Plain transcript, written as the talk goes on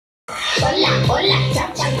Hola, hola, chao,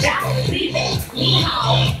 chao, chao, vive, ni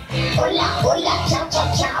hao. Hola, hola, chao,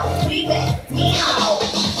 chao, chao, vive, ni hao.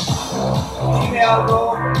 Dime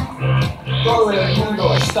algo, todo el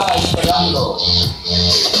mundo está esperando.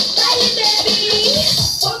 Bye, baby.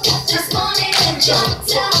 Woke up this morning and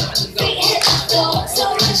jumped up. Feet hit the floor, so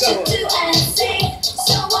much to do and see.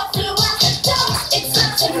 So I flew out the door. It's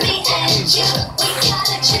up to me and you. We got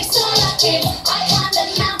a trick so lucky. I climbed the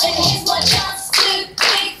mountain. Here's my chance to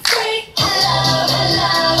be free. Hello,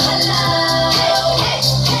 hello, hello. Hey, hey,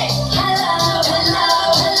 hey. Hello, hello,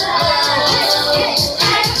 hello. Hey, hey,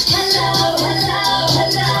 hey. Hello, hello,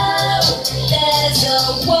 hello. There's a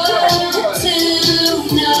world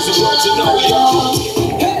to know.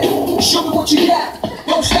 Hey, show me what you got.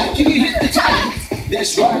 Don't stop till you hit the top.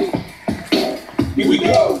 That's right. Here we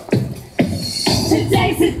go.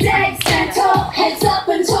 Today's the day, stand tall, heads up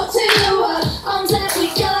and talk to the world. Arms out, we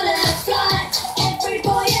gotta fly. Every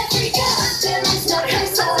boy, every girl, there is no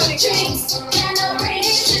place for dreams. Can I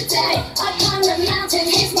reach today? I climbed the mountain,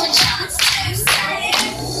 here's my chance to say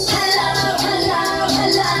hello, hello,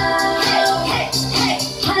 hello. Hey, hey, hey.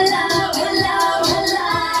 Hello, hello,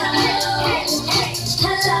 hello. Hey, hey, hey.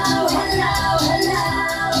 Hello, hello,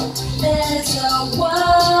 hello. There's a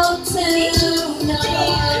world to know.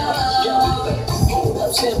 Hold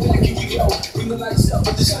up, stand back, here we go. Bring the lights up,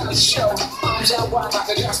 but this kind of show. Arms out wide like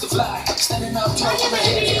a gust to fly. Standing out tall, my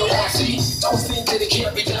head held high. See, don't think that it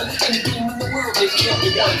can't be done. Any dream in the world that can't be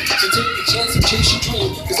won. So take a chance and chase your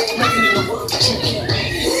dream. Cause ain't nothing in the world that you can't be.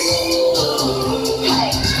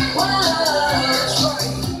 Hey, whoa. That's right.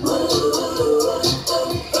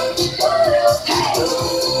 Hey,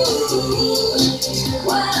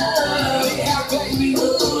 whoa. Yeah, baby.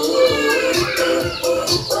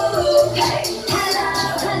 Hey, hello,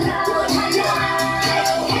 hello, hello.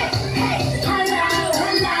 Hey, hey, hello,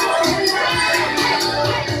 hello, hello.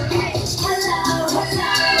 Hey, hello,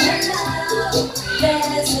 hello, hello.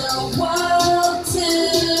 There's a world to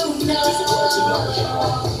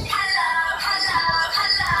know.